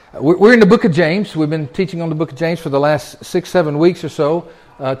We're in the book of James. We've been teaching on the book of James for the last 6-7 weeks or so.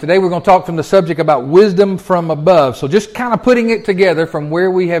 Today we're going to talk from the subject about wisdom from above. So just kind of putting it together from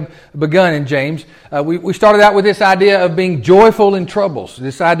where we have begun in James. We started out with this idea of being joyful in troubles.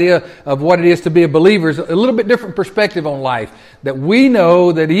 This idea of what it is to be a believer is a little bit different perspective on life. That we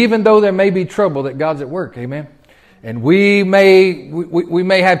know that even though there may be trouble, that God's at work. Amen. And we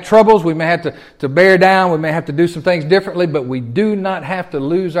may have troubles, we may have to bear down, we may have to do some things differently, but we do not have to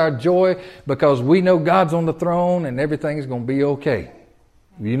lose our joy because we know God's on the throne and everything is going to be okay.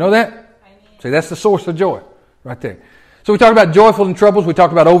 You know that? See, that's the source of joy right there. So we talked about joyful in troubles, we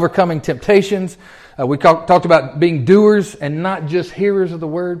talked about overcoming temptations, we talked about being doers and not just hearers of the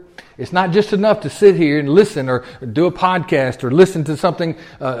word. It's not just enough to sit here and listen or do a podcast or listen to something,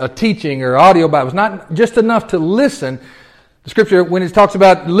 a teaching or audio Bible. It's not just enough to listen. The scripture, when it talks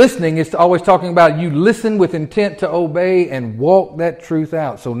about listening, it's always talking about you listen with intent to obey and walk that truth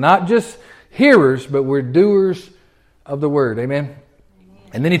out. So not just hearers, but we're doers of the word. Amen?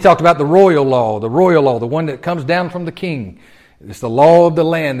 And then he talked about the royal law, the one that comes down from the king. It's the law of the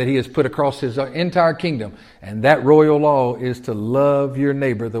land that he has put across his entire kingdom. And that royal law is to love your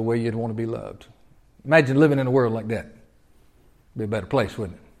neighbor the way you'd want to be loved. Imagine living in a world like that. It'd be a better place,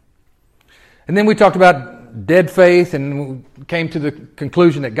 wouldn't it? And then we talked about dead faith and came to the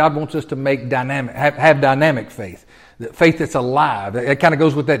conclusion that God wants us to make have dynamic faith. The faith that's alive. It kind of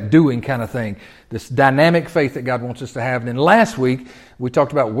goes with that doing kind of thing. This dynamic faith that God wants us to have. And then last week, we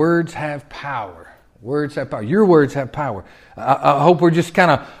talked about words have power. Words have power. Your words have power. I hope we're just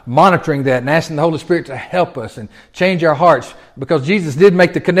kind of monitoring that and asking the Holy Spirit to help us and change our hearts, because Jesus did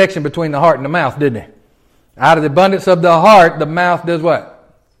make the connection between the heart and the mouth, didn't he? Out of the abundance of the heart, the mouth does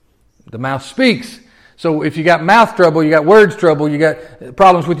what? The mouth speaks. So if you got mouth trouble, you got words trouble, you got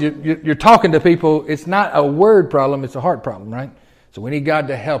problems with you're talking to people, it's not a word problem, it's a heart problem, right? So we need God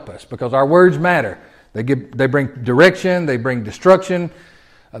to help us because our words matter. They bring direction, they bring destruction.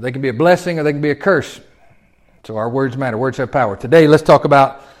 They can be a blessing or they can be a curse. So our words matter. Words have power. Today, let's talk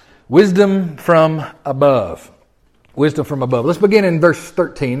about wisdom from above. Wisdom from above. Let's begin in verse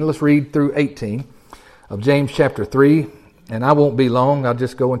 13. Let's read through 18 of James chapter 3. And I won't be long. I'll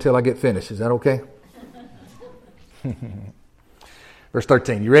just go until I get finished. Is that okay? Verse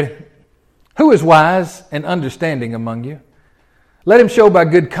 13. You ready? Who is wise and understanding among you? Let him show by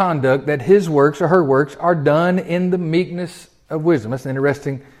good conduct that his works or her works are done in the meekness of wisdom. That's an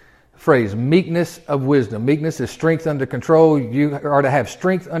interesting phrase. Meekness of wisdom. Meekness is strength under control. You are to have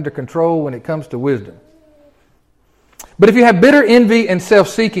strength under control when it comes to wisdom. But if you have bitter envy and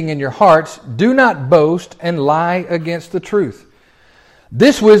self-seeking in your hearts, do not boast and lie against the truth.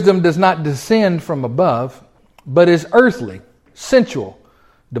 This wisdom does not descend from above, but is earthly, sensual,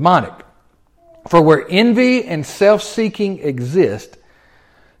 demonic. For where envy and self-seeking exist,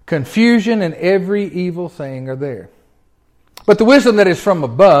 confusion and every evil thing are there. But the wisdom that is from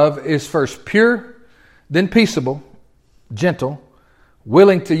above is first pure, then peaceable, gentle,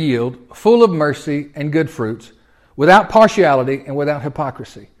 willing to yield, full of mercy and good fruits, without partiality and without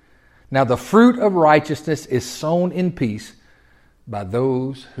hypocrisy. Now the fruit of righteousness is sown in peace by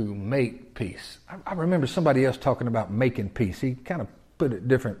those who make peace. I remember somebody else talking about making peace. He kind of put it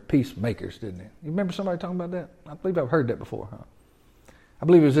different, peacemakers, didn't he? You remember somebody talking about that? I believe I've heard that before. Huh? I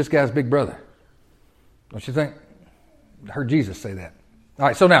believe it was this guy's big brother. Don't you think? I heard Jesus say that. All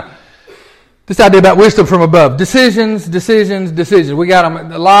right, so now, this idea about wisdom from above. Decisions. We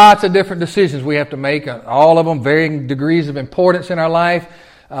got lots of different decisions we have to make. All of them varying degrees of importance in our life.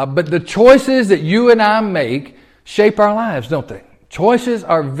 But the choices that you and I make shape our lives, don't they? Choices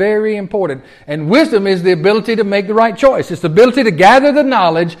are very important. And wisdom is the ability to make the right choice. It's the ability to gather the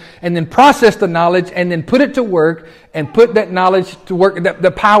knowledge and then process the knowledge and then put it to work and put that knowledge to work,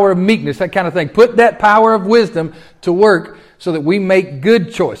 the power of meekness, that kind of thing. Put that power of wisdom to work so that we make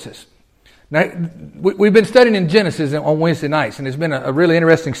good choices. Now, we've been studying in Genesis on Wednesday nights, and it's been a really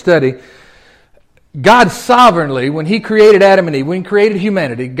interesting study. God sovereignly, when He created Adam and Eve, when He created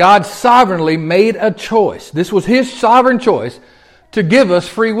humanity, God sovereignly made a choice. This was His sovereign choice to give us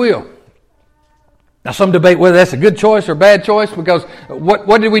free will. Now some debate whether that's a good choice or a bad choice, because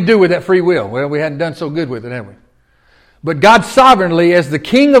what did we do with that free will? Well, we hadn't done so good with it, have we? But God sovereignly, as the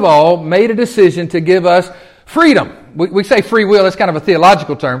King of all, made a decision to give us freedom. We say free will, that's kind of a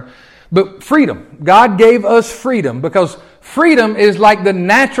theological term, but freedom. God gave us freedom because freedom is like the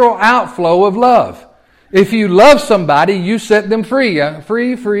natural outflow of love. If you love somebody, you set them free.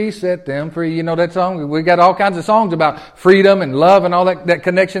 Free, set them free. You know that song? We got all kinds of songs about freedom and love and all that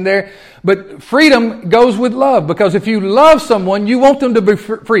connection there. But freedom goes with love, because if you love someone, you want them to be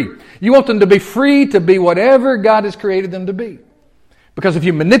free. You want them to be free to be whatever God has created them to be. Because if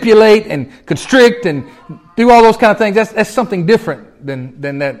you manipulate and constrict and do all those kind of things, that's something different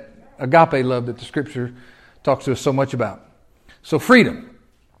than that agape love that the Scripture talks to us so much about. So freedom.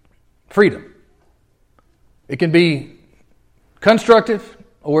 It can be constructive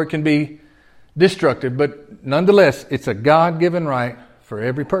or it can be destructive, but nonetheless, it's a God-given right for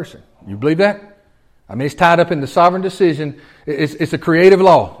every person. You believe that? I mean, it's tied up in the sovereign decision. It's a creative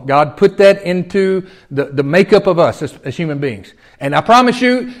law. God put that into the makeup of us as human beings. And I promise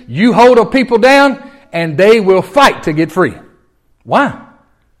you, you hold a people down and they will fight to get free. Why?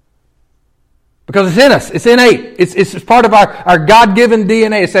 Because it's in us. It's innate. It's part of our God-given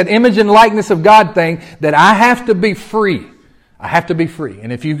DNA. It's that image and likeness of God thing that I have to be free. I have to be free.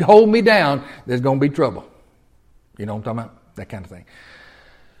 And if you hold me down, there's going to be trouble. You know what I'm talking about? That kind of thing.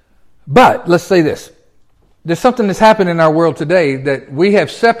 But let's say this. There's something that's happened in our world today that we have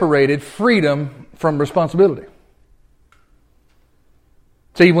separated freedom from responsibility.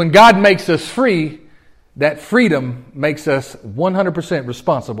 See, when God makes us free, that freedom makes us 100%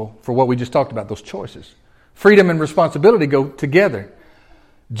 responsible for what we just talked about, those choices. Freedom and responsibility go together.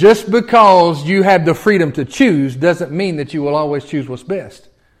 Just because you have the freedom to choose doesn't mean that you will always choose what's best,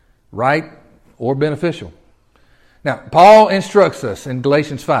 right, or beneficial. Now, Paul instructs us in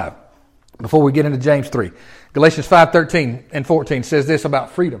Galatians 5. Before we get into James 3, Galatians 5:13 and 14 says this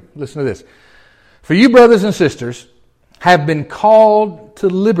about freedom. Listen to this. For you, brothers and sisters, have been called to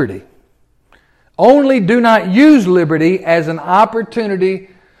liberty. Only do not use liberty as an opportunity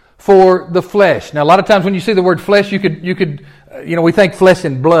for the flesh. Now, a lot of times when you see the word flesh, you could we think flesh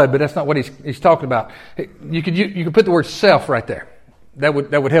and blood, but that's not what he's talking about. You could put the word self right there. That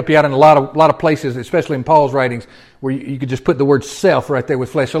would help you out in a lot of places, especially in Paul's writings, where you could just put the word self right there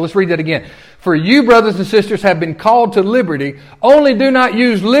with flesh. So let's read that again. For you, brothers and sisters, have been called to liberty. Only do not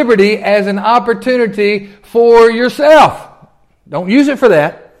use liberty as an opportunity for yourself. Don't use it for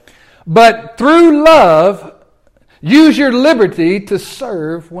that. But through love, use your liberty to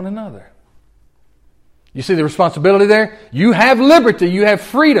serve one another. You see the responsibility there? You have liberty. You have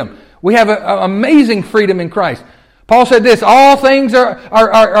freedom. We have an amazing freedom in Christ. Paul said this, all things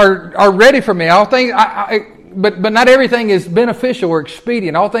are ready for me. All things, but not everything is beneficial or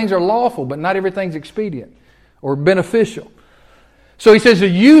expedient. All things are lawful, but not everything's expedient or beneficial. So he says to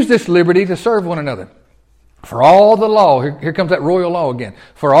use this liberty to serve one another. For all the law, here comes that royal law again.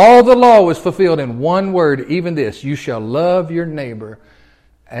 For all the law is fulfilled in one word, even this, you shall love your neighbor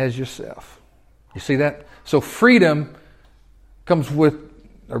as yourself. You see that? So freedom comes with,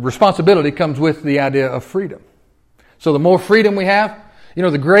 responsibility comes with the idea of freedom. So the more freedom we have,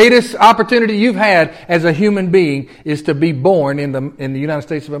 the greatest opportunity you've had as a human being is to be born in the United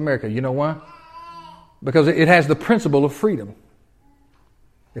States of America. You know why? Because it has the principle of freedom.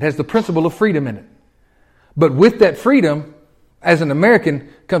 It has the principle of freedom in it. But with that freedom, as an American,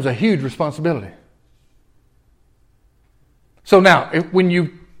 comes a huge responsibility. So now,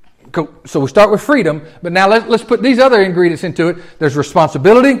 so we start with freedom, but now let's put these other ingredients into it. There's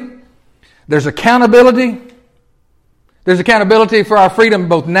responsibility. There's accountability. There's accountability for our freedom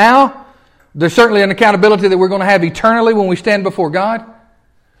both now. There's certainly an accountability that we're going to have eternally when we stand before God.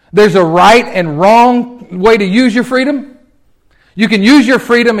 There's a right and wrong way to use your freedom. You can use your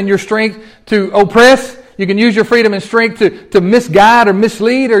freedom and your strength to oppress. You can use your freedom and strength to misguide or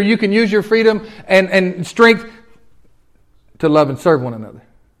mislead, or you can use your freedom and strength to love and serve one another.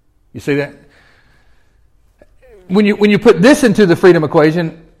 You see that? When you put this into the freedom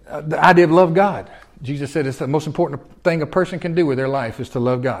equation, the idea of love God. Jesus said it's the most important thing a person can do with their life is to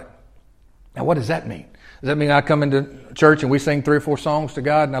love God. Now, what does that mean? Does that mean I come into church and we sing 3 or 4 songs to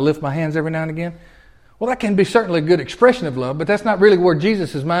God and I lift my hands every now and again? Well, that can be certainly a good expression of love, but that's not really where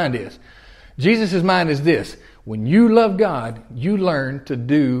Jesus' mind is. Jesus' mind is this. When you love God, you learn to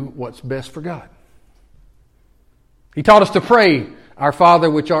do what's best for God. He taught us to pray, Our Father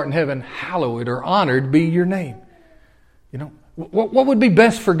which art in heaven, hallowed or honored be your name. What would be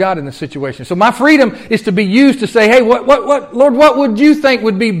best for God in this situation? So my freedom is to be used to say, hey, Lord, what would you think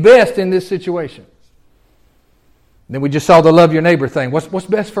would be best in this situation? And then we just saw the love your neighbor thing. What's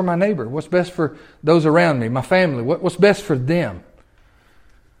best for my neighbor? What's best for those around me, my family? What's best for them?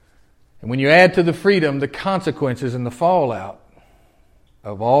 And when you add to the freedom the consequences and the fallout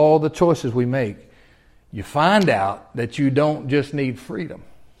of all the choices we make, you find out that you don't just need freedom.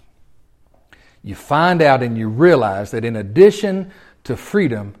 You find out and you realize that in addition to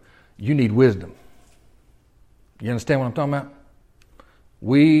freedom, you need wisdom. You understand what I'm talking about?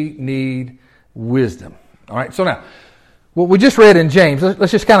 We need wisdom. All right, so now, what we just read in James,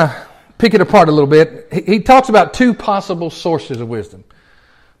 let's just kind of pick it apart a little bit. He talks about 2 possible sources of wisdom.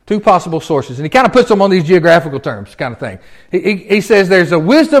 Two possible sources. And he kind of puts them on these geographical terms kind of thing. He says there's a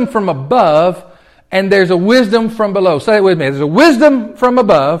wisdom from above and there's a wisdom from below. Say it with me. There's a wisdom from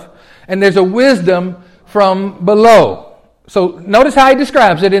above and there's a wisdom from below. So notice how he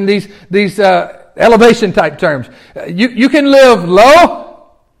describes it in these elevation type terms. You can live low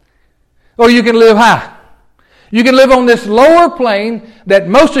or you can live high. You can live on this lower plane that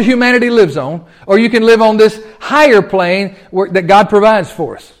most of humanity lives on, or you can live on this higher plane that God provides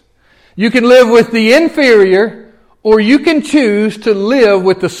for us. You can live with the inferior, or you can choose to live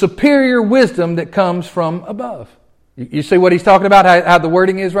with the superior wisdom that comes from above. You see what he's talking about, how the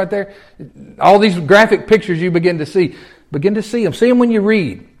wording is right there? All these graphic pictures you begin to see them. See them when you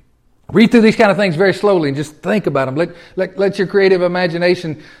read. Read through these kind of things very slowly and just think about them. Let your creative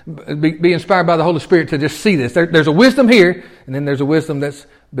imagination be inspired by the Holy Spirit to just see this. There's a wisdom here, and then there's a wisdom that's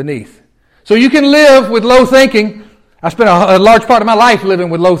beneath. So you can live with low thinking. I spent a large part of my life living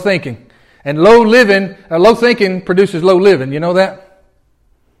with low thinking. And low thinking produces low living. You know that?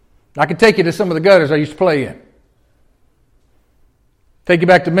 I can take you to some of the gutters I used to play in. Take you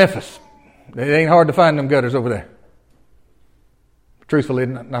back to Memphis. It ain't hard to find them gutters over there. Truthfully,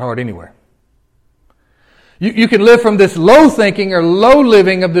 not hard anywhere. You can live from this low thinking or low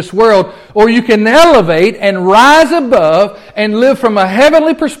living of this world, or you can elevate and rise above and live from a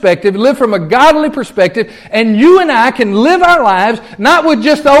heavenly perspective, live from a godly perspective, and you and I can live our lives not with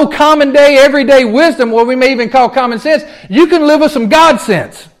just the old common day, everyday wisdom, what we may even call common sense. You can live with some God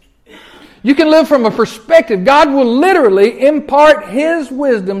sense. You can live from a perspective. God will literally impart His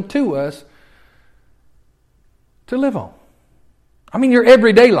wisdom to us to live on. I mean your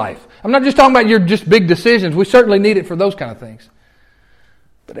everyday life. I'm not just talking about your just big decisions. We certainly need it for those kind of things.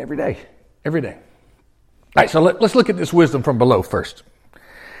 But every day. Every day. All right, so let's look at this wisdom from below first.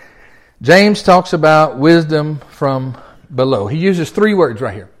 James talks about wisdom from below. He uses three words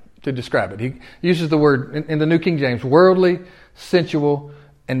right here to describe it. He uses the word, in the New King James, worldly, sensual,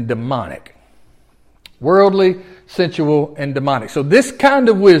 and demonic. Worldly, sensual, and demonic. So this kind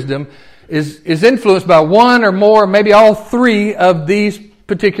of wisdom is influenced by one or more, maybe all three of these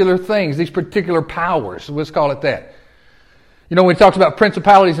particular things, these particular powers. Let's call it that. You know, when he talks about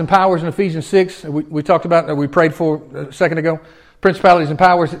principalities and powers in Ephesians 6, we talked about, we prayed for a second ago, principalities and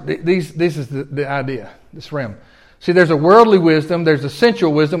powers, this is the idea, this realm. See, there's a worldly wisdom, there's a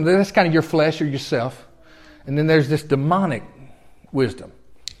sensual wisdom, that's kind of your flesh or yourself, and then there's this demonic wisdom.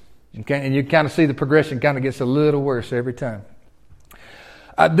 Okay? And you kind of see the progression kind of gets a little worse every time.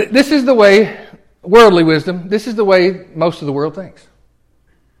 This is the way, worldly wisdom, this is the way most of the world thinks.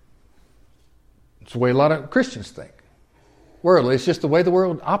 It's the way a lot of Christians think. Worldly, it's just the way the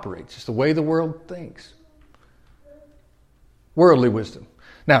world operates. It's the way the world thinks. Worldly wisdom.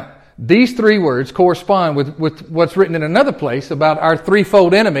 Now, these three words correspond with what's written in another place about our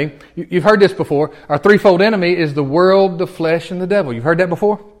threefold enemy. You've heard this before. Our threefold enemy is the world, the flesh, and the devil. You've heard that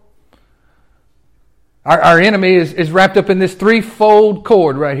before? Our enemy is wrapped up in this threefold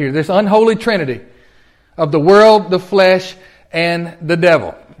cord right here, this unholy trinity of the world, the flesh, and the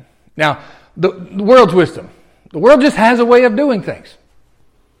devil. Now, the world's wisdom. The world just has a way of doing things.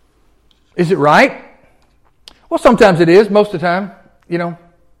 Is it right? Well, sometimes it is. Most of the time,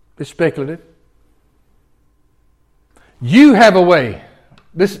 it's speculative. You have a way.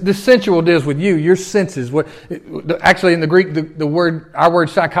 This sensual deals with you, your senses. Actually, in the Greek, our word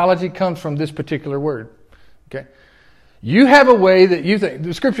psychology comes from this particular word. Okay, you have a way that you think.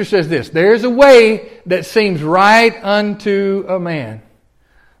 The Scripture says this: "There's a way that seems right unto a man,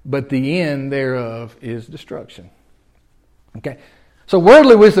 but the end thereof is destruction." Okay, so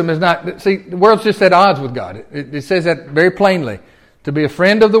worldly wisdom is not. See, the world's just at odds with God. It says that very plainly. To be a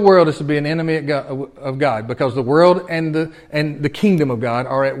friend of the world is to be an enemy of God, because the world and the kingdom of God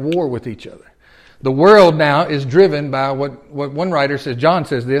are at war with each other. The world now is driven by what one writer says, John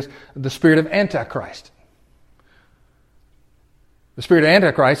says this, the spirit of Antichrist. The spirit of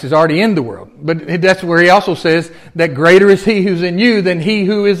Antichrist is already in the world. But that's where he also says that greater is he who's in you than he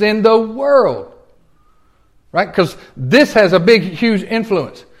who is in the world. Right? Because this has a big, huge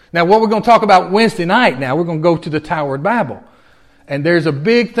influence. Now, what we're going to talk about Wednesday night now, we're going to go to the Tower of Babel. And there's a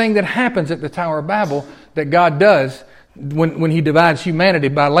big thing that happens at the Tower of Babel that God does when He divides humanity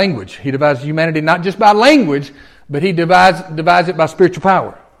by language. He divides humanity not just by language, but He divides it by spiritual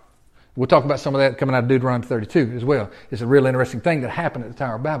power. We'll talk about some of that coming out of Deuteronomy 32 as well. It's a real interesting thing that happened at the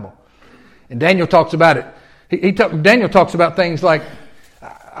Tower of Babel. And Daniel talks about it. Daniel talks about things like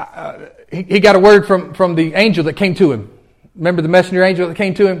he got a word from the angel that came to him. Remember the messenger angel that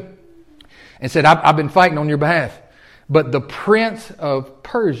came to him? And said, I've been fighting on your behalf. But the prince of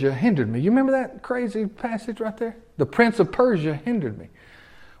Persia hindered me. You remember that crazy passage right there? The prince of Persia hindered me.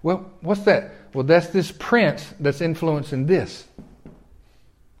 Well, what's that? Well, that's this prince that's influencing this.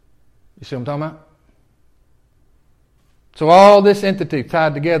 You see what I'm talking about? So all this entity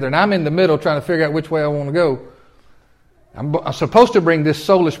tied together, and I'm in the middle trying to figure out which way I want to go. I'm supposed to bring this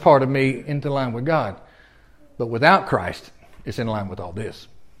soulish part of me into line with God. But without Christ, it's in line with all this.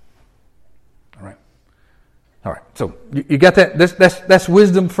 All right. All right. So you got that? That's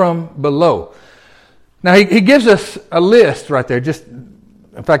wisdom from below. Now he gives us a list right there.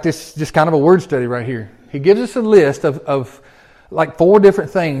 In fact, it's just kind of a word study right here. He gives us a list of like 4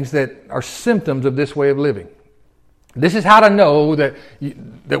 different things that are symptoms of this way of living. This is how to know that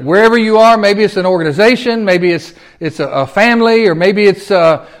wherever you are, maybe it's an organization, maybe it's a family, or maybe it's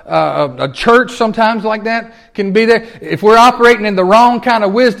a church sometimes like that can be there. If we're operating in the wrong kind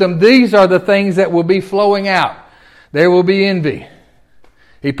of wisdom, these are the things that will be flowing out. There will be envy.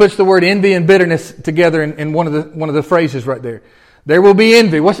 He puts the word envy and bitterness together in one of the phrases right there. There will be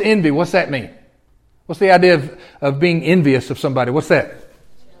envy. What's envy? What's that mean? What's the idea of being envious of somebody? What's that?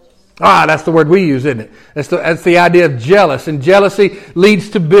 That's the word we use, isn't it? That's the idea of jealous. And jealousy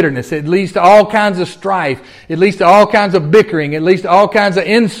leads to bitterness. It leads to all kinds of strife. It leads to all kinds of bickering. It leads to all kinds of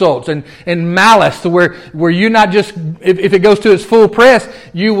insults and malice, to where you not just, if it goes to its full press,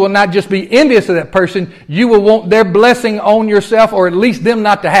 you will not just be envious of that person. You will want their blessing on yourself, or at least them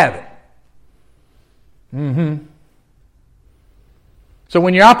not to have it. So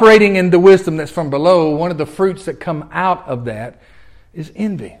when you're operating in the wisdom that's from below, one of the fruits that come out of that is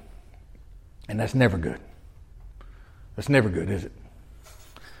envy. And that's never good. That's never good, is it?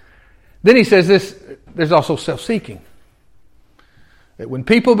 Then he says this, there's also self-seeking. That when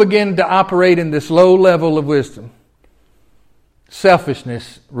people begin to operate in this low level of wisdom,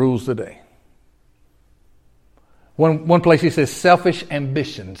 selfishness rules the day. One place he says selfish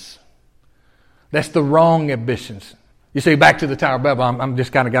ambitions. That's the wrong ambitions. You see, back to the Tower of Babel, I'm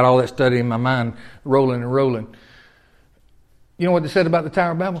just kind of got all that study in my mind rolling and rolling. You know what they said about the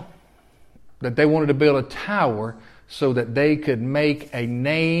Tower of Babel? That they wanted to build a tower so that they could make a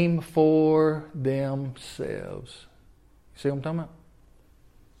name for themselves. You see what I'm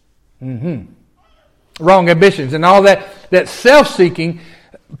talking about? Wrong ambitions. And all that self-seeking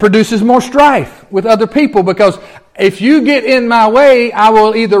produces more strife with other people, because if you get in my way, I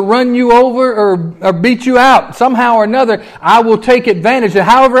will either run you over or beat you out. Somehow or another, I will take advantage of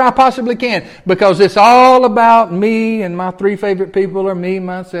however I possibly can, because it's all about me, and my 3 favorite people are me,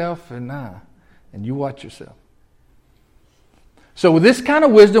 myself, and I. And you watch yourself. So this kind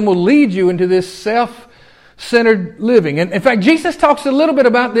of wisdom will lead you into this self-centered living. And in fact, Jesus talks a little bit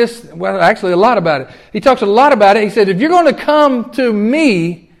about this, well, actually a lot about it. He talks a lot about it. He said, if you're going to come to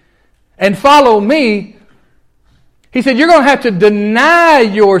me and follow me, he said, you're going to have to deny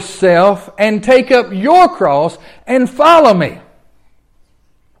yourself and take up your cross and follow me.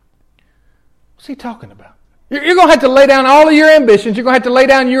 What's he talking about? You're going to have to lay down all of your ambitions. You're going to have to lay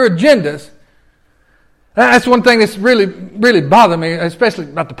down your agendas. That's one thing that's really, really bothered me, especially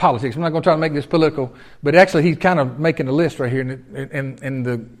about the politics. I'm not going to try to make this political, but actually he's kind of making a list right here. And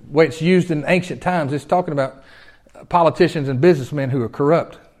the way it's used in ancient times, it's talking about politicians and businessmen who are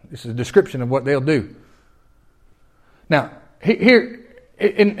corrupt. This is a description of what they'll do. Now, here,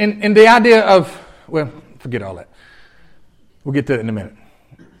 in the idea of, well, forget all that. We'll get to that in a minute.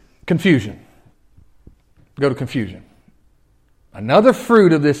 Confusion. Go to confusion. Another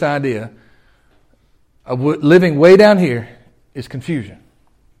fruit of this idea of living way down here is confusion.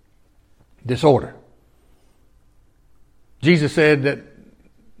 Disorder. Jesus said that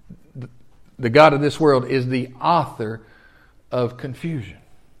the God of this world is the author of confusion.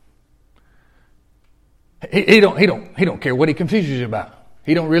 He don't care what he confuses you about.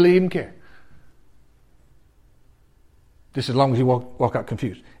 He don't really even care. Just as long as you walk out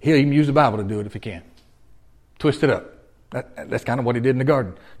confused. He'll even use the Bible to do it if he can. Twist it up. That's kind of what he did in the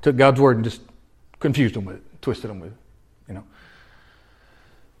garden. Took God's word and just confused them with it. Twisted them with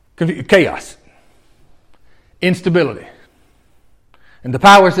it. Chaos. Instability. And the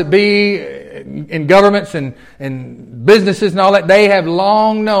powers that be in governments and businesses and all that, they have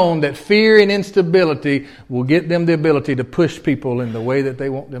long known that fear and instability will get them the ability to push people in the way that they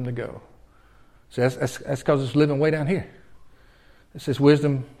want them to go. So that's because it's living way down here. This is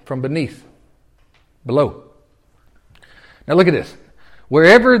wisdom from below. Now look at this.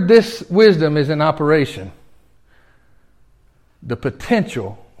 Wherever this wisdom is in operation, the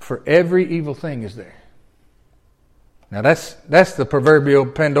potential for every evil thing is there. Now that's the proverbial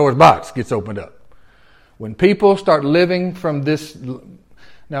Pandora's box gets opened up. When people start living from this.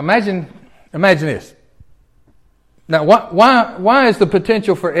 Now imagine this. Now why is the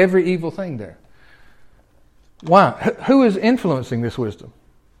potential for every evil thing there? Why? Who is influencing this wisdom?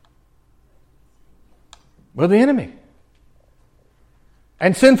 Well, the enemy.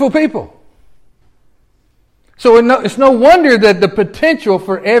 And sinful people. So it's no wonder that the potential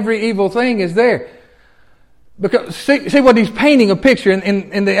for every evil thing is there. Because see what he's painting a picture.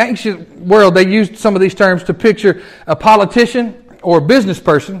 In the ancient world, they used some of these terms to picture a politician or a business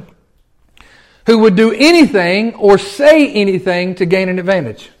person who would do anything or say anything to gain an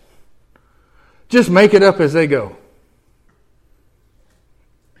advantage. Just make it up as they go.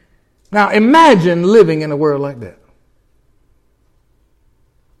 Now imagine living in a world like that.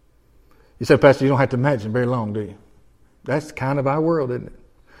 You say, Pastor, you don't have to imagine very long, do you? That's kind of our world, isn't it?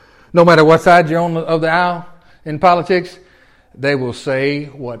 No matter what side you're on of the aisle in politics, they will say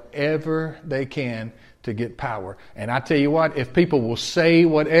whatever they can to get power. And I tell you what, if people will say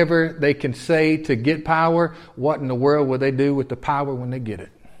whatever they can say to get power, what in the world will they do with the power when they get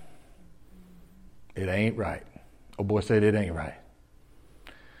it? It ain't right. Oh boy said it ain't right.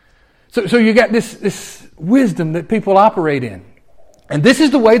 So you got this wisdom that people operate in. And this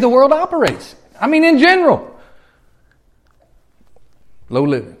is the way the world operates. I mean, in general. Low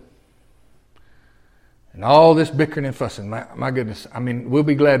living. And all this bickering and fussing. My goodness. I mean, we'll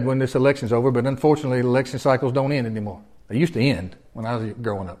be glad when this election's over, but unfortunately, election cycles don't end anymore. They used to end when I was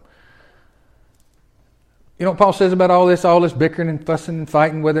growing up. You know what Paul says about all this bickering and fussing and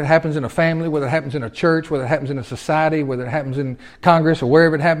fighting, whether it happens in a family, whether it happens in a church, whether it happens in a society, whether it happens in Congress or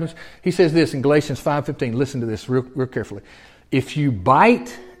wherever it happens. He says this in Galatians 5:15. Listen to this real carefully. If you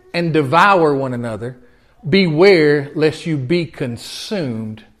bite and devour one another, beware lest you be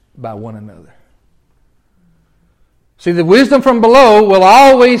consumed by one another. See, the wisdom from below will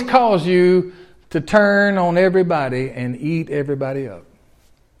always cause you to turn on everybody and eat everybody up.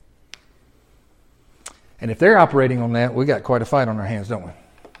 And if they're operating on that, we got quite a fight on our hands, don't we?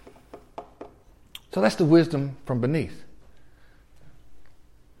 So that's the wisdom from beneath.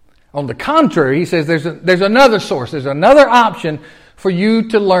 On the contrary, he says there's another source, there's another option for you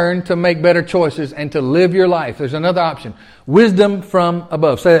to learn to make better choices and to live your life. There's another option. Wisdom from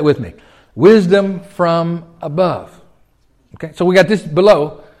above. Say that with me. Wisdom from above. Okay, so we got this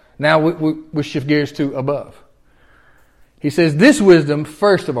below. Now we shift gears to above. He says this wisdom,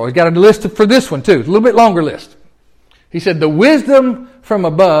 first of all, he's got a list for this one too. It's a little bit longer list. He said the wisdom from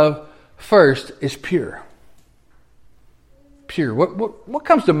above first is pure. Pure. What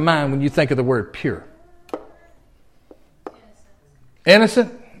comes to mind when you think of the word pure?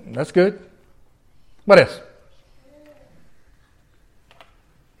 Innocent. That's good. What else?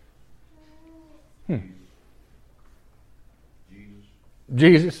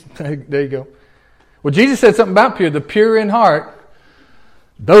 Jesus. There you go. Well, Jesus said something about pure. The pure in heart,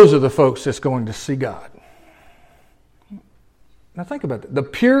 those are the folks that's going to see God. Now think about that. The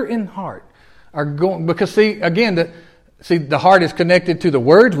pure in heart are going, because see, again, the heart is connected to the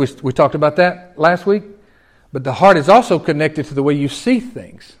words. We talked about that last week. But the heart is also connected to the way you see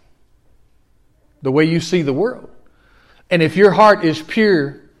things. The way you see the world. And if your heart is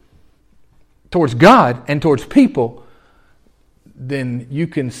pure towards God and towards people, then you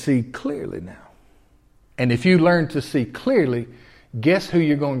can see clearly now. And if you learn to see clearly, guess who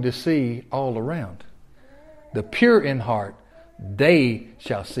you're going to see all around? The pure in heart, they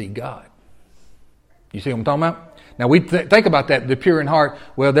shall see God. You see what I'm talking about? Now we think about that, the pure in heart,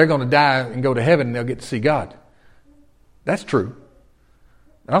 well, they're going to die and go to heaven and they'll get to see God. That's true.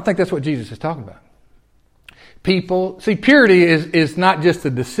 I don't think that's what Jesus is talking about. People, see, purity is not just a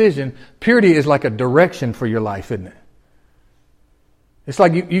decision. Purity is like a direction for your life, isn't it? It's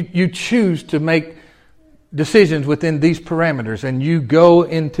like you choose to make decisions within these parameters and you go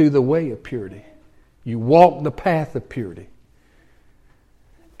into the way of purity. You walk the path of purity.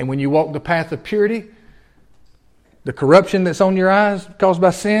 And when you walk the path of purity, the corruption that's on your eyes caused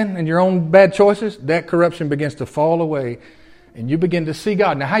by sin and your own bad choices, that corruption begins to fall away and you begin to see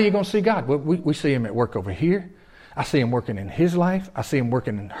God. Now, how are you going to see God? Well, we see Him at work over here. I see Him working in his life. I see Him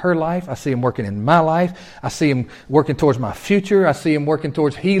working in her life. I see Him working in my life. I see Him working towards my future. I see Him working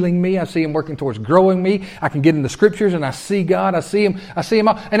towards healing me. I see Him working towards growing me. I can get in the scriptures and I see God. I see Him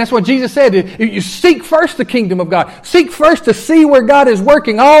all. And that's what Jesus said. You seek first the kingdom of God. Seek first to see where God is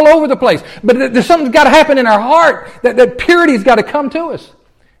working all over the place. But there's something's got to happen in our heart. That purity's got to come to us.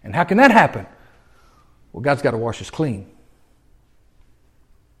 And how can that happen? Well, God's got to wash us clean.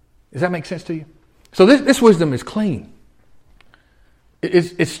 Does that make sense to you? So this wisdom is clean.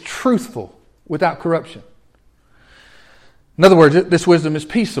 It's truthful without corruption. In other words, this wisdom is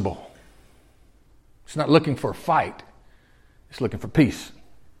peaceable. It's not looking for a fight. It's looking for peace.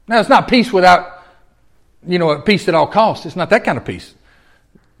 Now, it's not peace without, a peace at all costs. It's not that kind of peace.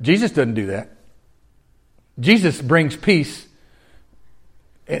 Jesus doesn't do that. Jesus brings peace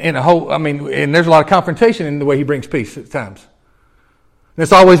in a whole, and there's a lot of confrontation in the way he brings peace at times. And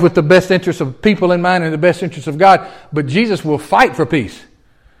it's always with the best interests of people in mind and the best interests of God. But Jesus will fight for peace.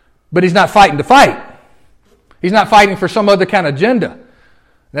 But he's not fighting to fight. He's not fighting for some other kind of agenda. And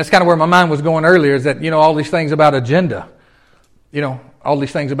that's kind of where my mind was going earlier, is that, all these things about agenda. All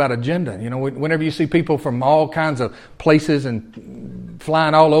these things about agenda. Whenever you see people from all kinds of places and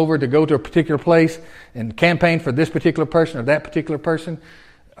flying all over to go to a particular place and campaign for this particular person or that particular person,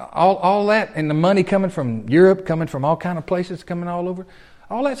 all that, and the money coming from Europe, coming from all kind of places, coming all over,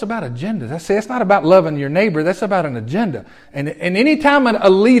 all that's about agenda. That's not about loving your neighbor. That's about an agenda. And any time a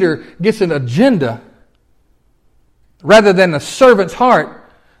leader gets an agenda rather than a servant's heart,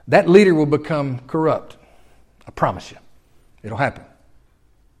 that leader will become corrupt. I promise you. It'll happen.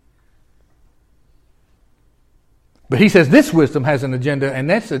 But he says this wisdom has an agenda,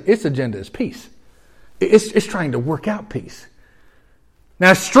 and its agenda is peace. It's trying to work out peace.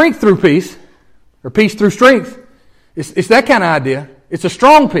 Now, strength through peace, or peace through strength, it's that kind of idea. It's a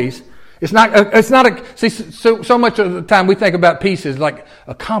strong peace. It's not so much of the time we think about peace as like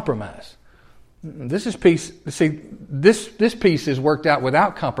a compromise. This is peace. See, this peace is worked out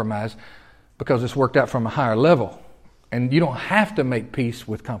without compromise because it's worked out from a higher level. And you don't have to make peace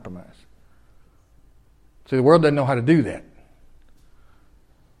with compromise. See, the world doesn't know how to do that.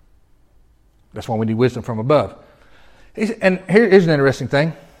 That's why we need wisdom from above. And here's an interesting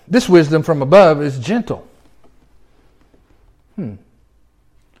thing. This wisdom from above is gentle.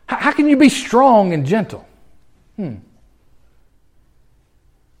 How can you be strong and gentle?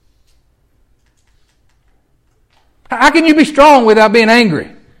 How can you be strong without being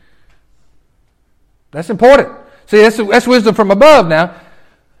angry? That's important. See, that's wisdom from above now.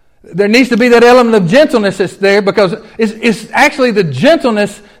 There needs to be that element of gentleness that's there, because it's actually the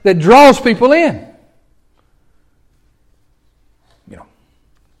gentleness that draws people in.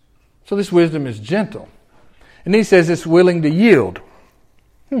 So this wisdom is gentle. And he says it's willing to yield.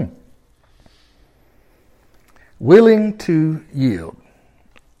 Willing to yield.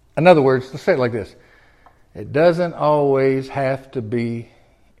 In other words, let's say it like this. It doesn't always have to be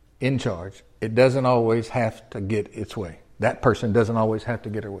in charge. It doesn't always have to get its way. That person doesn't always have to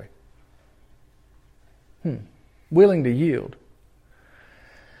get her way. Willing to yield.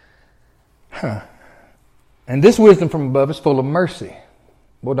 And this wisdom from above is full of mercy.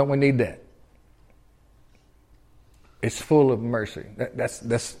 Well, don't we need that? It's full of mercy. That's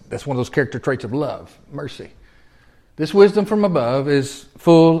one of those character traits of love, mercy. This wisdom from above is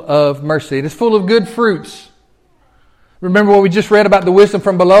full of mercy. It is full of good fruits. Remember what we just read about the wisdom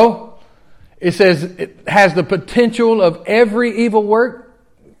from below? It says it has the potential of every evil work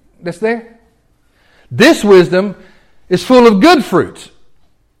that's there. This wisdom is full of good fruits,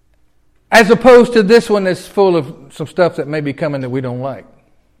 as opposed to this one that's full of some stuff that may be coming that we don't like.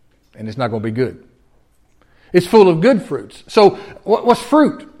 And it's not going to be good. It's full of good fruits. So what's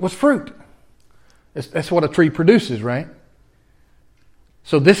fruit? What's fruit? That's what a tree produces, right?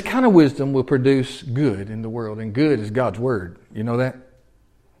 So this kind of wisdom will produce good in the world. And good is God's word. You know that?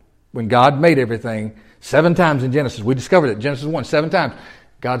 When God made everything, 7 times in Genesis, we discovered it. Genesis 1, 7 times.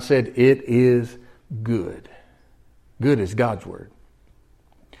 God said, it is good. Good is God's word.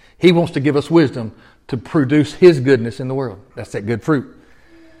 He wants to give us wisdom to produce His goodness in the world. That's that good fruit.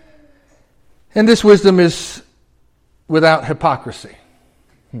 And this wisdom is without hypocrisy.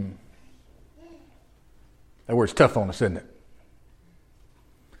 That word's tough on us, isn't it?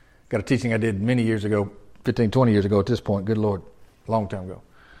 Got a teaching I did many years ago, 15, 20 years ago at this point, good Lord, a long time ago,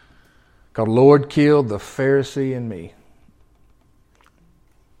 called Lord Killed the Pharisee in Me.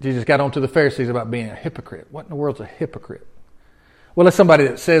 Jesus got on to the Pharisees about being a hypocrite. What in the world's a hypocrite? Well, it's somebody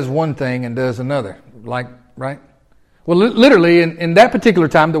that says one thing and does another, right? Well, literally, in that particular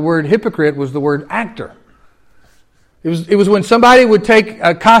time, the word hypocrite was the word actor. It was when somebody would take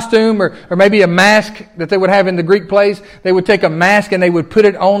a costume or maybe a mask that they would have in the Greek plays. They would take a mask and they would put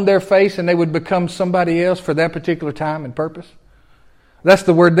it on their face and they would become somebody else for that particular time and purpose. That's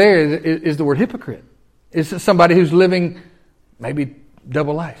the word there, is the word hypocrite. It's somebody who's living maybe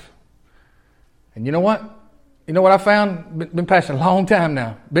double life. And you know what? You know what I found? Been pastoring a long time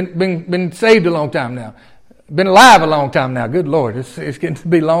now. Been saved a long time now. Been alive a long time now. Good Lord, it's getting to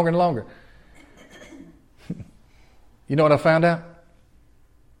be longer and longer. You know what I found out?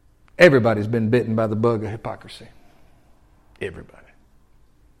 Everybody's been bitten by the bug of hypocrisy. Everybody.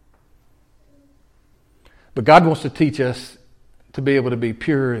 But God wants to teach us to be able to be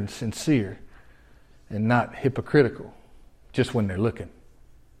pure and sincere and not hypocritical just when they're looking.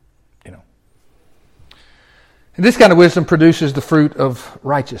 You know. And this kind of wisdom produces the fruit of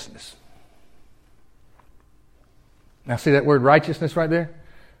righteousness. Now see that word righteousness right there?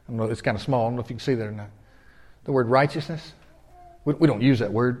 I don't know, it's kind of small. I don't know if you can see that or not. The word righteousness. We don't use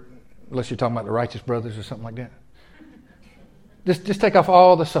that word unless you're talking about the righteous brothers or something like that. Just take off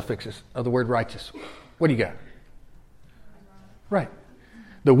all the suffixes of the word righteous. What do you got? Right.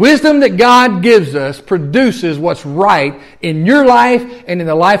 The wisdom that God gives us produces what's right in your life and in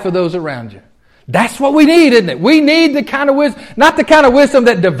the life of those around you. That's what we need, isn't it? We need the kind of wisdom, not the kind of wisdom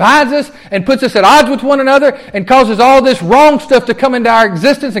that divides us and puts us at odds with one another and causes all this wrong stuff to come into our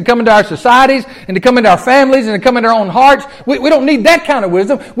existence and come into our societies and to come into our families and to come into our own hearts. We don't need that kind of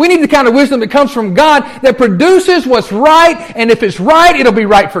wisdom. We need the kind of wisdom that comes from God that produces what's right, and if it's right, it'll be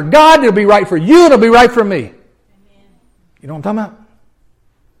right for God, it'll be right for you, it'll be right for me. Amen. You know what I'm talking about?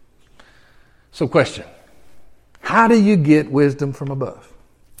 So question, how do you get wisdom from above?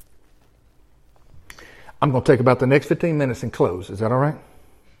 I'm going to take about the next 15 minutes and close. Is that all right?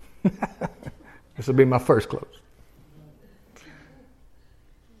 This will be my first close.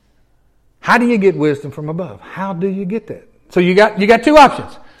 How do you get wisdom from above? How do you get that? So you got two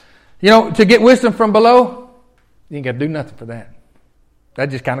options. To get wisdom from below, you ain't got to do nothing for that. That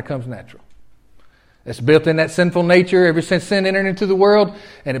just kind of comes natural. It's built in that sinful nature ever since sin entered into the world,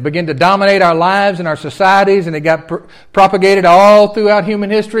 and it began to dominate our lives and our societies, and it got propagated all throughout human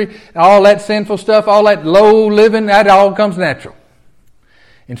history. All that sinful stuff, all that low living, that all comes natural.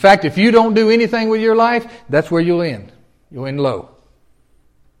 In fact, if you don't do anything with your life, that's where you'll end. You'll end low.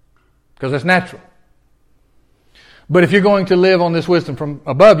 Because that's natural. But if you're going to live on this wisdom from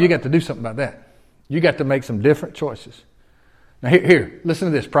above, you got to do something about that. You got to make some different choices. Now here, listen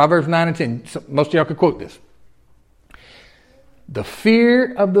to this. Proverbs 9 and 10. Most of y'all could quote this. The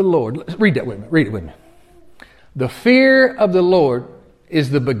fear of the Lord. Read that with me. Read it with me. The fear of the Lord is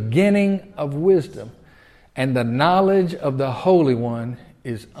the beginning of wisdom, and the knowledge of the Holy One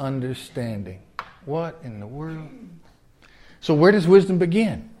is understanding. What in the world? So where does wisdom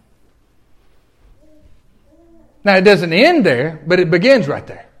begin? Now it doesn't end there, but it begins right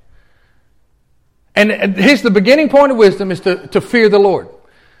there. And here's the beginning point of wisdom is to fear the Lord.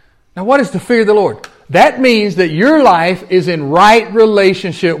 Now what is to fear the Lord? That means that your life is in right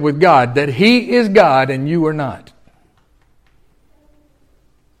relationship with God. That He is God and you are not.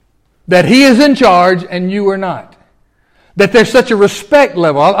 That He is in charge and you are not. That there's such a respect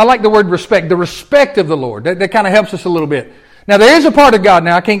level. I like the word respect. The respect of the Lord. That kind of helps us a little bit. Now there is a part of God,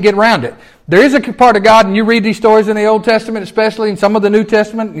 now I can't get around it. There is a part of God, and you read these stories in the Old Testament, especially in some of the New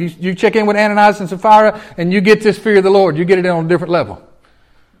Testament. You check in with Ananias and Sapphira, and you get this fear of the Lord. You get it on a different level.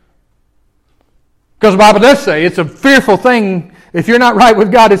 Because the Bible does say it's a fearful thing. If you're not right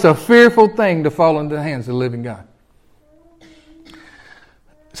with God, it's a fearful thing to fall into the hands of the living God.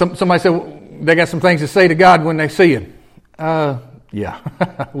 Somebody said well, they got some things to say to God when they see Him. Yeah.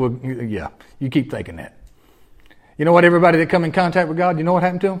 Well, yeah. You keep thinking that. You know what? Everybody that come in contact with God, you know what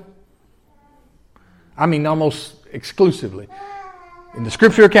happened to them? I mean, almost exclusively. In the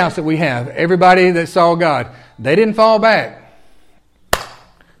scripture accounts that we have, everybody that saw God, they didn't fall back.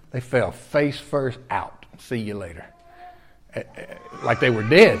 They fell face first out. See you later. Like they were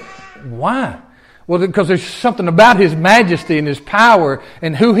dead. Why? Well, because there's something about His majesty and His power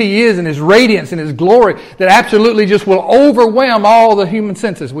and who He is and His radiance and His glory that absolutely just will overwhelm all the human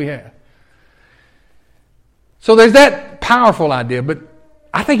senses we have. So there's that powerful idea, but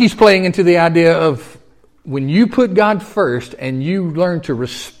I think he's playing into the idea of when you put God first and you learn to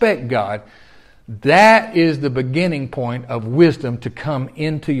respect God, that is the beginning point of wisdom to come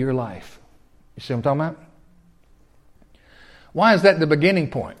into your life. You see what I'm talking about? Why is that the beginning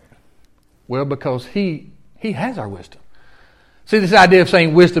point? Well, because He has our wisdom. See, this idea of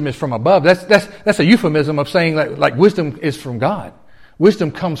saying wisdom is from above, that's a euphemism of saying like wisdom is from God.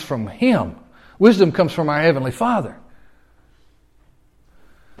 Wisdom comes from Him. Wisdom comes from our Heavenly Father.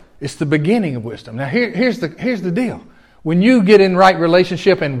 It's the beginning of wisdom. Now here's the deal. When you get in right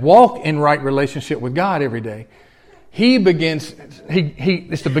relationship and walk in right relationship with God every day,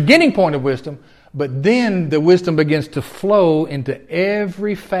 it's the beginning point of wisdom, but then the wisdom begins to flow into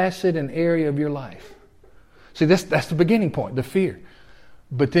every facet and area of your life. See, that's the beginning point, the fear.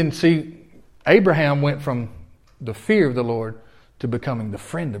 But then see, Abraham went from the fear of the Lord to becoming the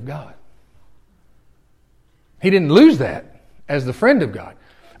friend of God. He didn't lose that as the friend of God.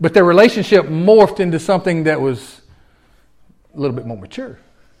 But their relationship morphed into something that was a little bit more mature.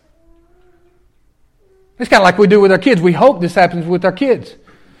 It's kind of like we do with our kids. We hope this happens with our kids.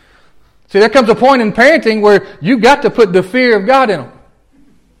 See, there comes a point in parenting where you've got to put the fear of God in them.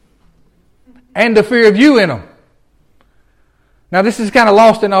 And the fear of you in them. Now, this is kind of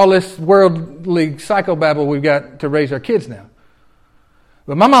lost in all this worldly psychobabble we've got to raise our kids now.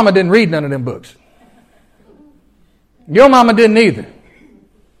 But my mama didn't read none of them books. Your mama didn't either.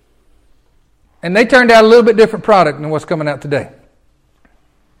 And they turned out a little bit different product than what's coming out today.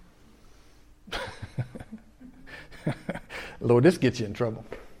 Lord, this gets you in trouble.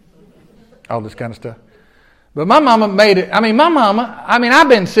 All this kind of stuff. But my mama made it. I've been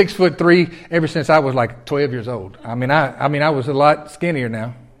 6'3" ever since I was like 12 years old. I was a lot skinnier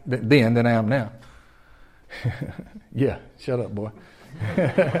now then than I am now. Yeah, shut up, boy.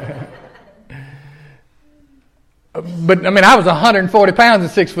 But I was 140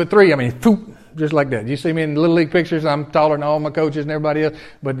 pounds and 6'3". Poop, just like that. You see me in the Little League pictures, I'm taller than all my coaches and everybody else.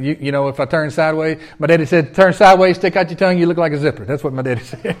 But you know, if I turn sideways, my daddy said, turn sideways, stick out your tongue, you look like a zipper. That's what my daddy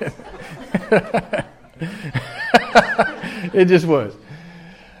said. It just was.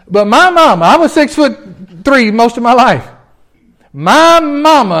 But my mama, I was 6'3" most of my life. My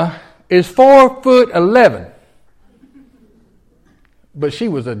mama is 4'11". But she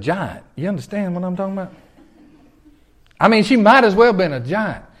was a giant. You understand what I'm talking about? She might as well have been a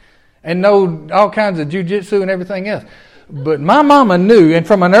giant and know all kinds of jujitsu and everything else. But my mama knew, and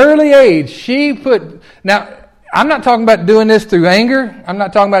from an early age, now, I'm not talking about doing this through anger. I'm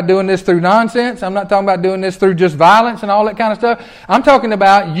not talking about doing this through nonsense. I'm not talking about doing this through just violence and all that kind of stuff. I'm talking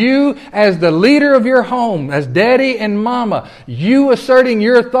about you as the leader of your home, as daddy and mama, you asserting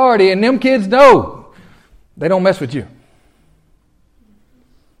your authority, and them kids know they don't mess with you.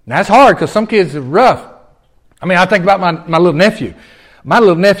 Now, that's hard because some kids are rough. I think about my little nephew. My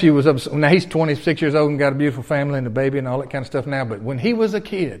little nephew was now he's 26 years old and got a beautiful family and a baby and all that kind of stuff now. But when he was a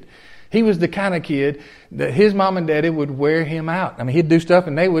kid, he was the kind of kid that his mom and daddy would wear him out. He'd do stuff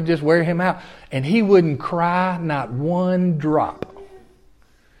and they would just wear him out. And he wouldn't cry not one drop.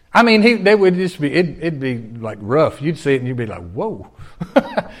 They would just be, it'd be like rough. You'd see it and you'd be like, whoa.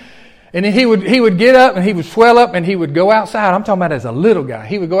 And then he would get up and he would swell up and he would go outside. I'm talking about as a little guy.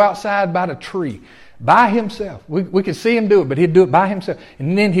 He would go outside by the tree by himself. We could see him do it, but he'd do it by himself.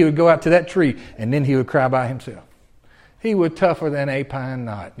 And then he would go out to that tree and then he would cry by himself. He was tougher than a pine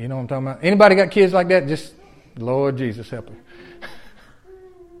knot. You know what I'm talking about? Anybody got kids like that? Just, Lord Jesus, help them.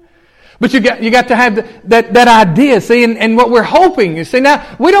 But you got to have that idea, see, and what we're hoping is, see,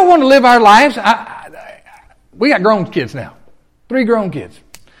 now, we don't want to live our lives. We got grown kids now. 3 grown kids.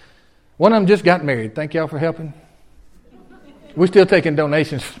 One of them just got married. Thank y'all for helping. We're still taking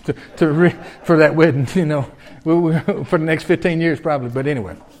donations for that wedding, you know, for the next 15 years probably. But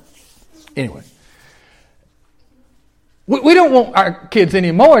anyway. We don't want our kids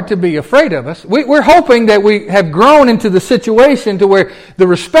anymore to be afraid of us. We're hoping that we have grown into the situation to where the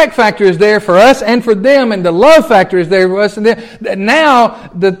respect factor is there for us and for them, and the love factor is there for us and them. Now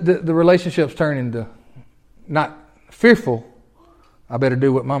the relationships turn into not fearful, I better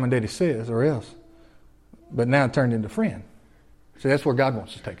do what mom and daddy says or else, but now it turned into friend. See, that's where God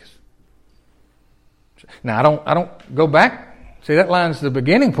wants to take us. Now I don't go back. See, that line's the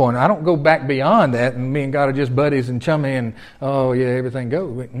beginning point. I don't go back beyond that, and me and God are just buddies and chummy, and oh yeah, everything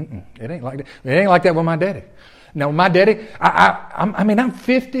goes. It ain't like that. It ain't like that with my daddy. Now, my daddy, I'm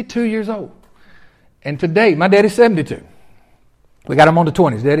 52 years old, and today my daddy's 72. We got him on the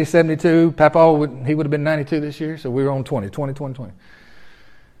 20s. Daddy's 72. Papa, he would have been 92 this year, so we were on 20.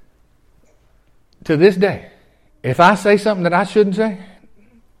 To this day, if I say something that I shouldn't say,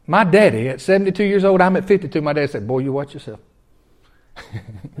 my daddy at 72 years old, I'm at 52. My dad said, "Boy, you watch yourself."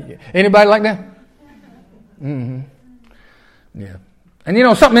 Yeah. Anybody like that? Mm-hmm. Yeah. And you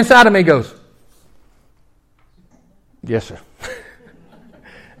know, something inside of me goes, "Yes, sir."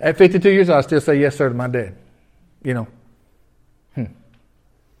 At 52 years old, I still say yes, sir, to my dad. You know.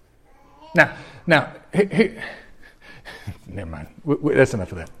 Now, never mind. That's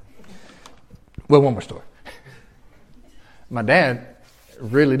enough of that. Well, one more story. My dad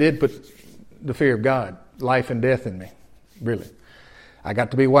really did put the fear of God, life and death in me. Really. I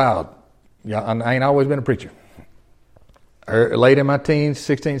got to be wild. I ain't always been a preacher. Late in my teens,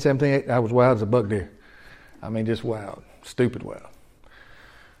 16, 17, 18, I was wild as a buck deer. Just wild. Stupid wild.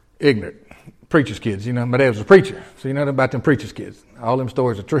 Ignorant. Preacher's kids, you know. My dad was a preacher. So you know about them preacher's kids. All them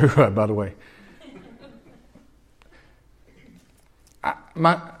stories are true, by the way.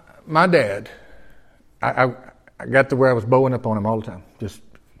 My dad, I got to where I was bowing up on him all the time. Just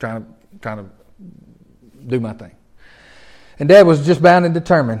trying to do my thing. And Dad was just bound and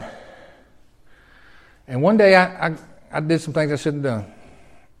determined. And one day I did some things I shouldn't have done.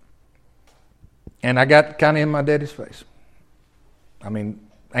 And I got kind of in my daddy's face.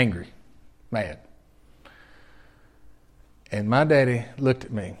 Angry, mad. And my daddy looked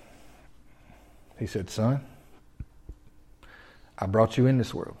at me. He said, "Son, I brought you in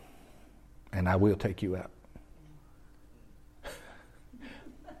this world, and I will take you out."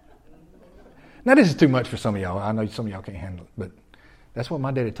 Now, this is too much for some of y'all. I know some of y'all can't handle it, but that's what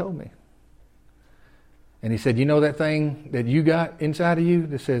my daddy told me. And he said, you know that thing that you got inside of you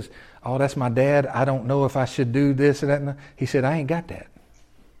that says, oh, that's my dad. I don't know if I should do this or that. He said, I ain't got that.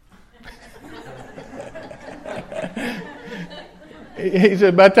 He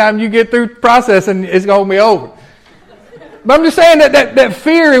said, by the time you get through processing, it's going to be over. But I'm just saying that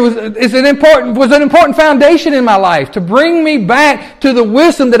fear was an important foundation in my life to bring me back to the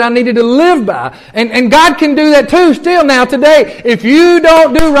wisdom that I needed to live by. And God can do that too still now today. If you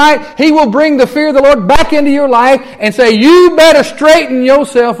don't do right, He will bring the fear of the Lord back into your life and say, you better straighten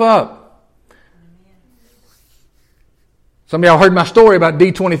yourself up. Some of y'all heard my story about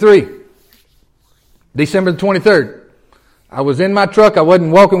D23. December the 23rd. I was in my truck. I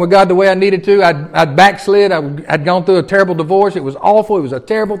wasn't walking with God the way I needed to. I'd backslid. I'd gone through a terrible divorce. It was awful. It was a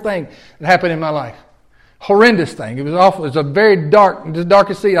terrible thing that happened in my life. Horrendous thing. It was awful. It was a very dark, the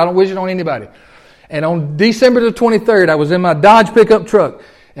darkest sea. I don't wish it on anybody. And on December the 23rd, I was in my Dodge pickup truck,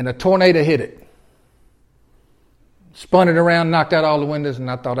 and a tornado hit it. Spun it around, knocked out all the windows,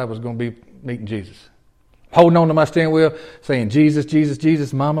 and I thought I was going to be meeting Jesus. Holding on to my steering wheel, saying, Jesus, Jesus,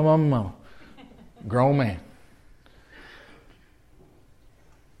 Jesus, mama, mama, mama. Grown man.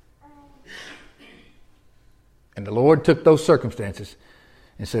 And the Lord took those circumstances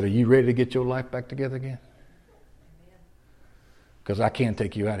and said, are you ready to get your life back together again? Because I can't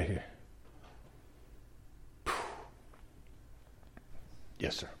take you out of here.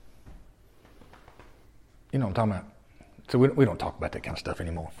 Yes, sir. You know what I'm talking about. So we don't talk about that kind of stuff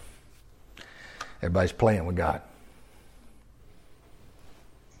anymore. Everybody's playing with God.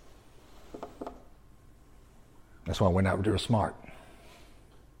 That's why we're not real smart.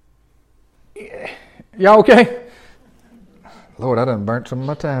 Yeah. Y'all okay? Lord, I done burnt some of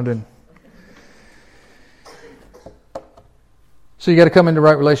my time, didn't I? So you got to come into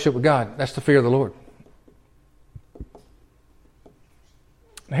right relationship with God. That's the fear of the Lord.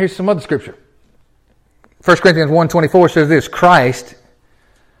 Now here's some other scripture. 1 Corinthians 1:24 says this, Christ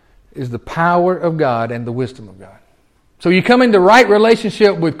is the power of God and the wisdom of God. So you come into right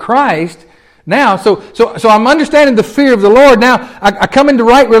relationship with Christ. Now, so I'm understanding the fear of the Lord. Now, I come into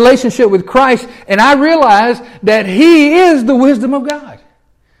right relationship with Christ, and I realize that He is the wisdom of God.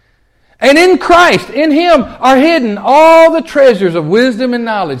 And in Christ, in Him, are hidden all the treasures of wisdom and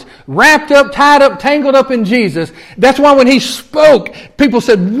knowledge, wrapped up, tied up, tangled up in Jesus. That's why when He spoke, people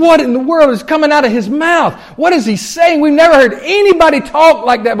said, what in the world is coming out of His mouth? What is He saying? We've never heard anybody talk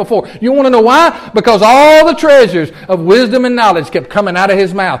like that before. You want to know why? Because all the treasures of wisdom and knowledge kept coming out of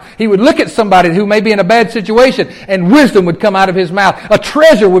His mouth. He would look at somebody who may be in a bad situation, and wisdom would come out of His mouth. A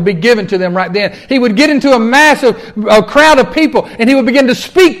treasure would be given to them right then. He would get into a massive crowd of people, and He would begin to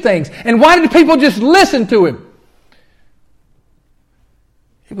speak things. And why did people just listen to Him?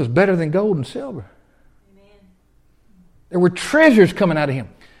 It was better than gold and silver. Amen. There were treasures coming out of Him.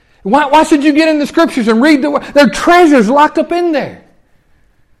 Why should you get in the Scriptures and read the Word? There are treasures locked up in there.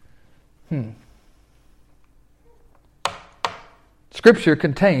 Scripture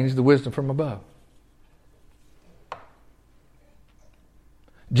contains the wisdom from above.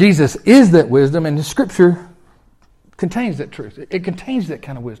 Jesus is that wisdom, and the Scripture contains that truth. It contains that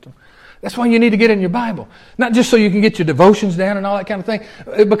kind of wisdom. That's why you need to get in your Bible. Not just so you can get your devotions down and all that kind of thing,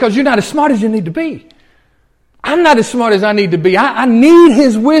 because you're not as smart as you need to be. I'm not as smart as I need to be. I need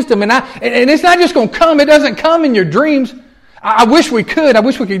His wisdom, and it's not just going to come. It doesn't come in your dreams. I wish we could. I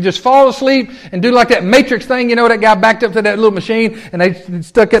wish we could just fall asleep and do like that Matrix thing. You know, that guy backed up to that little machine, and they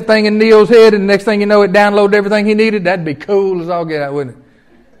stuck that thing in Neil's head, and the next thing you know, it downloaded everything he needed. That'd be cool as all get out, wouldn't it?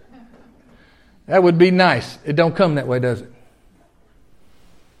 That would be nice. It don't come that way, does it?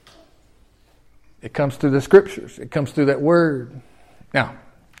 It comes through the Scriptures. It comes through that Word. Now,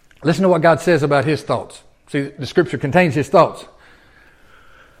 listen to what God says about His thoughts. See, the Scripture contains His thoughts.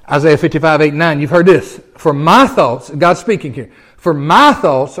 Isaiah 55:8-9, you've heard this. For my thoughts, God's speaking here, for my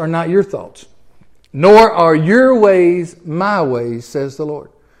thoughts are not your thoughts, nor are your ways my ways, says the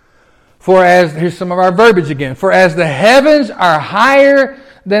Lord. For as, here's some of our verbiage again, for as the heavens are higher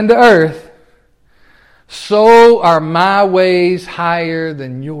than the earth, so are my ways higher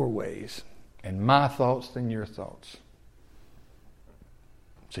than your ways, and my thoughts than your thoughts.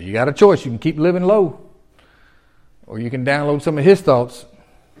 So you got a choice. You can keep living low, or you can download some of His thoughts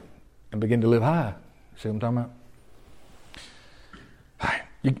and begin to live high. See what I'm talking about? All right,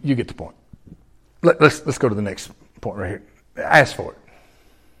 you get the point. Let's go to the next point right here. Ask for it.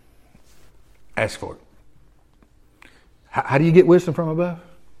 Ask for it. How do you get wisdom from above?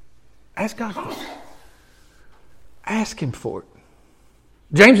 Ask God for it. Ask Him for it.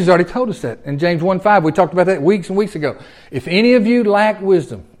 James has already told us that. In James 1:5, we talked about that weeks and weeks ago. If any of you lack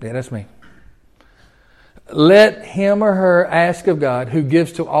wisdom, yeah, that's me. let him or her ask of God, who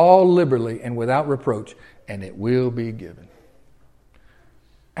gives to all liberally and without reproach, and it will be given.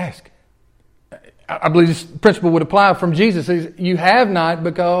 Ask. I believe this principle would apply from Jesus. You have not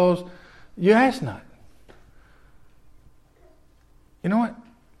because you ask not. You know what?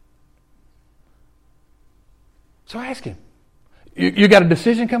 So ask Him. You got a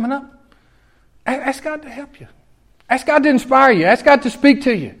decision coming up? Ask God to help you. Ask God to inspire you. Ask God to speak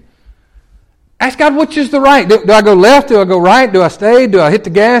to you. Ask God which is the right. Do I go left? Do I go right? Do I stay? Do I hit the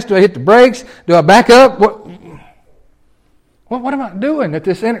gas? Do I hit the brakes? Do I back up? What am I doing at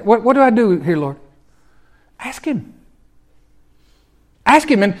this end? What do I do here, Lord? Ask Him. Ask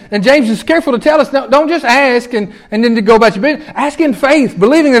Him. And James is careful to tell us, no, don't just ask and then to go about your business. Ask in faith,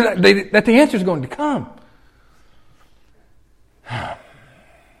 believing that the answer is going to come.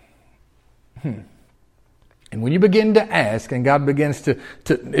 And when you begin to ask, and God begins to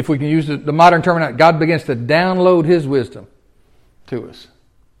if we can use the modern terminology, God begins to download His wisdom to us,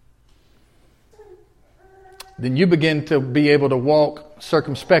 then you begin to be able to walk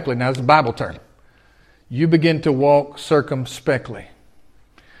circumspectly. Now, that's a Bible term. You begin to walk circumspectly.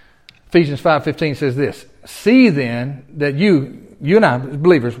 Ephesians 5:15 says this: see then that you and I, as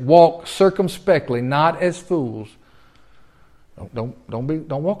believers, walk circumspectly, not as fools. Don't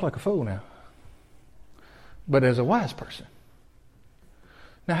walk like a fool now, but as a wise person.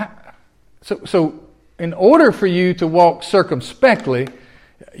 Now, so in order for you to walk circumspectly,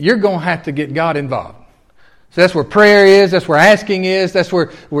 you're going to have to get God involved. So that's where prayer is, that's where asking is, that's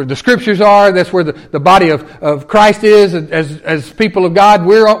where the scriptures are, that's where the body of Christ is as people of God.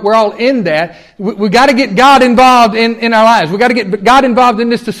 We're all in that. We got to get God involved in our lives. We got to get God involved in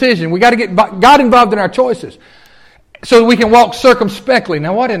this decision. We got to get God involved in our choices so that we can walk circumspectly.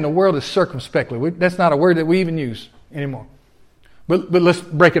 Now, what in the world is circumspectly? That's not a word that we even use anymore. But let's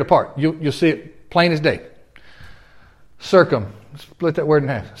break it apart. You'll see it plain as day. Split that word in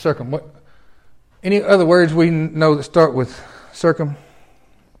half. Circum. What? Any other words we know that start with circum?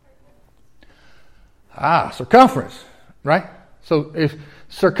 Circumference, right? So if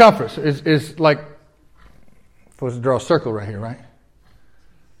circumference is like, if I was to draw a circle right here, right?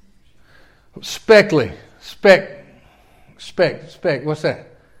 Spec, what's that?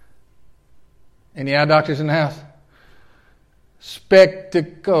 Any eye doctors in the house?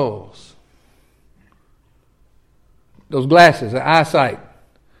 Spectacles. Those glasses, the eyesight.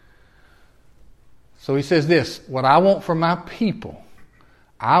 So he says this: what I want from my people,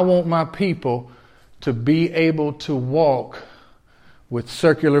 I want my people to be able to walk with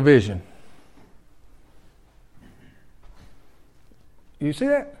circular vision. You see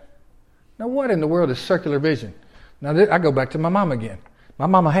that? Now, what in the world is circular vision? Now, I go back to my mom again. My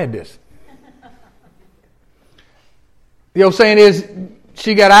mama had this. The old saying is,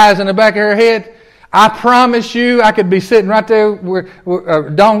 she got eyes in the back of her head. I promise you, I could be sitting right there where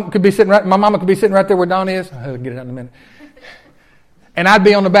Dawn could be sitting right. My mama could be sitting right there where Dawn is. I'll get it out in a minute. And I'd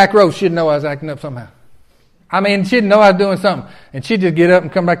be on the back row. She'd know I was acting up somehow. I mean, she'd know I was doing something, and she'd just get up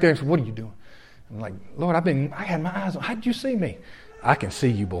and come back there and say, "What are you doing?" I'm like, "Lord, I had my eyes on. How did you see me?" "I can see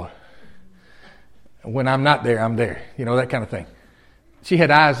you, boy. When I'm not there, I'm there." You know, that kind of thing. She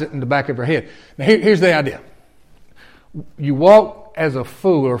had eyes in the back of her head. Now, here's the idea. You walk as a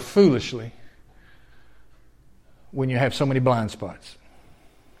fool or foolishly when you have so many blind spots.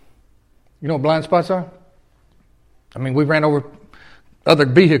 You know what blind spots are? I mean, we ran over other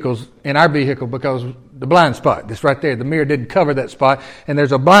vehicles in our vehicle because the blind spot, this right there, the mirror didn't cover that spot, and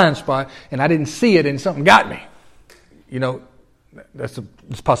there's a blind spot, and I didn't see it, and something got me. You know, that's a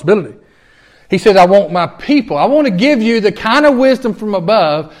possibility. He said, I want my people, I want to give you the kind of wisdom from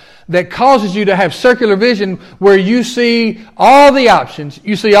above that causes you to have circular vision where you see all the options,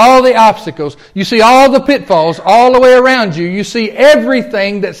 you see all the obstacles, you see all the pitfalls all the way around you, you see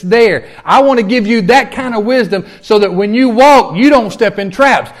everything that's there. I want to give you that kind of wisdom so that when you walk, you don't step in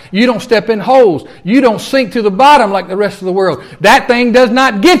traps, you don't step in holes, you don't sink to the bottom like the rest of the world. That thing does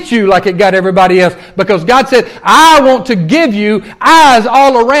not get you like it got everybody else, because God said, I want to give you eyes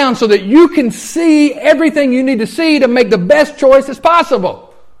all around so that you can see everything you need to see to make the best choices possible.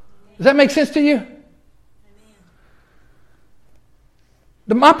 Does that make sense to you?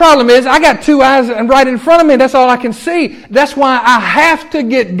 My problem is I got two eyes and right in front of me. That's all I can see. That's why I have to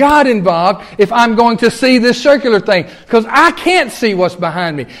get God involved if I'm going to see this circular thing. Because I can't see what's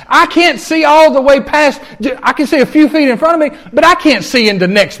behind me. I can't see all the way past. I can see a few feet in front of me, but I can't see into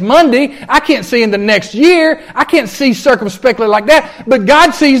next Monday. I can't see into next year. I can't see circumspectly like that. But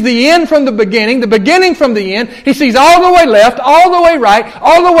God sees the end from the beginning from the end. He sees all the way left, all the way right,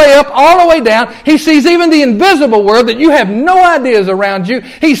 all the way up, all the way down. He sees even the invisible world that you have no idea is around you.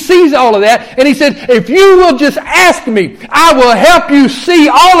 you. He sees all of that. And he said, if you will just ask me, I will help you see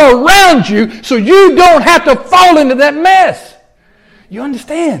all around you so you don't have to fall into that mess. You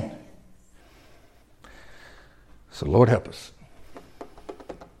understand? So Lord, help us.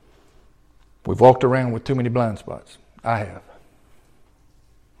 We've walked around with too many blind spots. I have.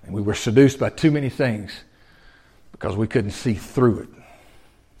 And we were seduced by too many things because we couldn't see through it.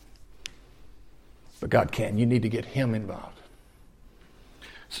 But God can. You need to get Him involved.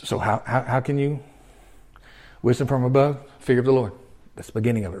 So how can you? Wisdom from above, fear of the Lord. That's the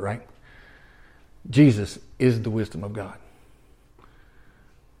beginning of it, right? Jesus is the wisdom of God.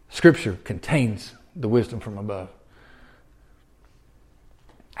 Scripture contains the wisdom from above.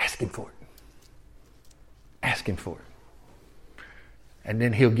 Ask Him for it. Ask Him for it. And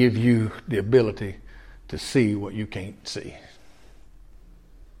then He'll give you the ability to see what you can't see.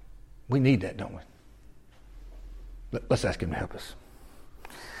 We need that, don't we? Let's ask Him to help us.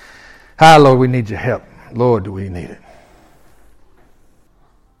 Hi, Lord, we need your help. Lord, do we need it?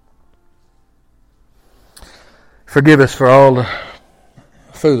 Forgive us for all the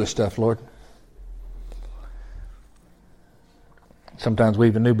foolish stuff, Lord. Sometimes we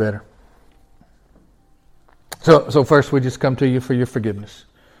even knew better. So first we just come to you for your forgiveness.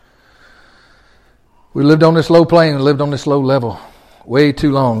 We lived on this low plane and lived on this low level way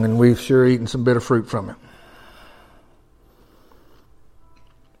too long, and we've sure eaten some bitter fruit from it.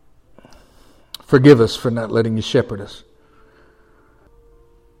 Forgive us for not letting you shepherd us.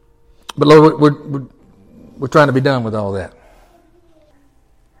 But Lord, we're trying to be done with all that.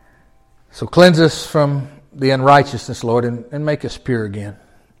 So cleanse us from the unrighteousness, Lord, and make us pure again.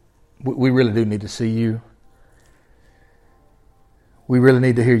 We really do need to see you. We really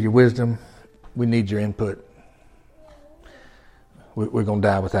need to hear your wisdom. We need your input. We're going to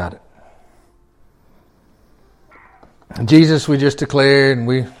die without it. And Jesus, we just declare and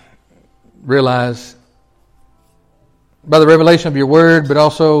we realize by the revelation of your word, but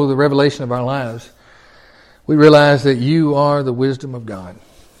also the revelation of our lives, we realize that you are the wisdom of God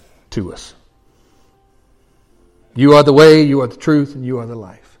to us. You are the way, you are the truth, and you are the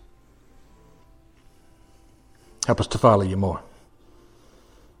life. Help us to follow you more.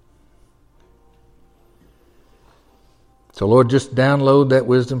 So Lord, just download that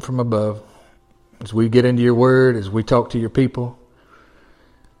wisdom from above as we get into your word, as we talk to your people,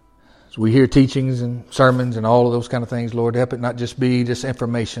 as we hear teachings and sermons and all of those kind of things. Lord, help it not just be just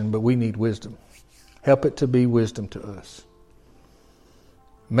information, but we need wisdom. Help it to be wisdom to us.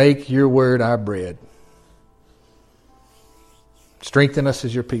 Make your word our bread. Strengthen us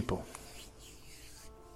as your people.